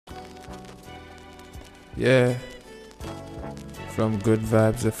Yeah, from Good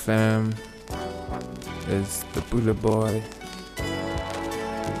Vibes FM is the Bullet Boy.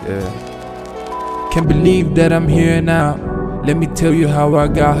 Yeah, can't believe that I'm here now. Let me tell you how I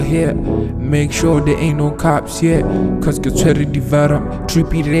got here. Make sure there ain't no cops yet, cause ready to divide 'em.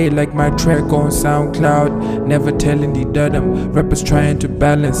 Trippy Ray like my track on SoundCloud. Never telling the them. Rappers trying to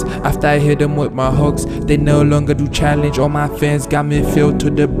balance. After I hit them with my hooks, they no longer do challenge. All my fans got me filled to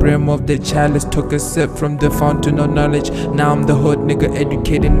the brim of the chalice. Took a sip from the fountain of knowledge. Now I'm the hood nigga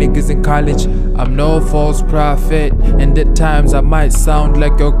educating niggas in college. I'm no false prophet, and at times I might sound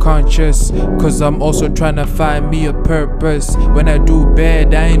like you're conscious, cause I'm also trying to find me a purpose. When I do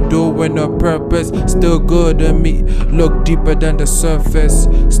bad, I ain't doing no purpose. Still good to me, look deeper than the surface.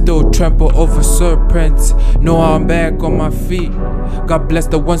 Still trample over serpents. Know I'm back on my feet. God bless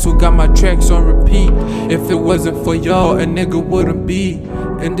the ones who got my tracks on repeat. If it wasn't for y'all, a nigga wouldn't be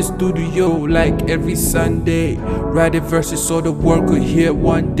in the studio like every Sunday, writing verses so the world could hear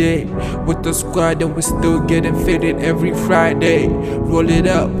one day. With the squad and we're still getting fitted every Friday. Roll it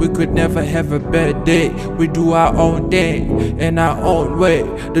up, we could never have a bad day. We do our own thing in our own way.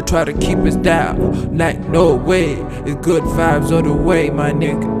 They try to keep us down, like no way. It's good vibes all the way, my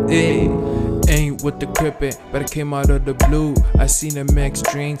nigga. Ain't with the crippin', but I came out of the blue. I seen a max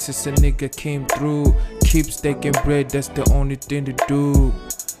drink since a nigga came through. Keep staking bread, that's the only thing to do.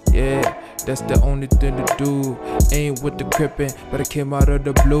 Yeah, that's the only thing to do. Ain't with the crippin', but I came out of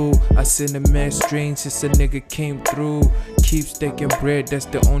the blue. I seen a max drink since a nigga came through. Keep staking bread, that's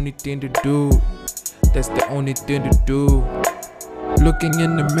the only thing to do. That's the only thing to do. Looking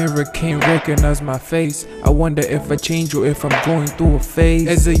in the mirror, can't recognize my face. I wonder if I change or if I'm going through a phase.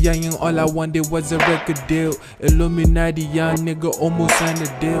 As a youngin', all I wanted was a record deal. Illuminati young nigga almost signed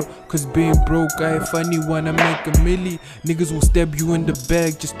a deal. Cause being broke, I ain't funny when I make a milli. Niggas will stab you in the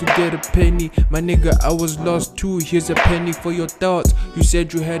bag just to get a penny. My nigga, I was lost too, here's a penny for your thoughts. You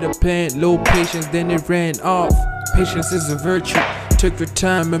said you had a plan, low patience, then it ran off. Patience is a virtue, take your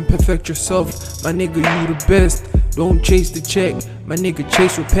time and perfect yourself. My nigga, you the best. Don't chase the check, my nigga,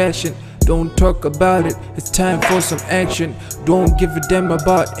 chase your passion. Don't talk about it, it's time for some action. Don't give a damn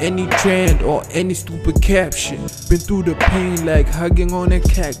about any trend or any stupid caption. Been through the pain like hugging on a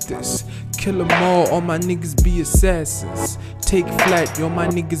cactus. Kill them all my niggas be assassins. Take flight, yo, my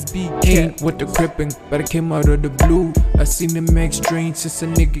niggas be ain't with the crippin', but I came out of the blue. I seen the max drain since a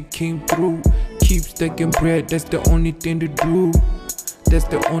nigga came through. Keep stacking bread, that's the only thing to do. That's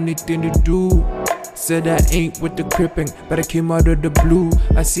the only thing to do. Said I ain't with the crippin', but I came out of the blue.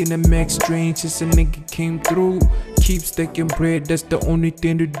 I seen a max strange since a nigga came through. Keep stacking bread, that's the only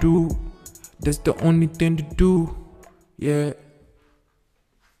thing to do. That's the only thing to do. Yeah.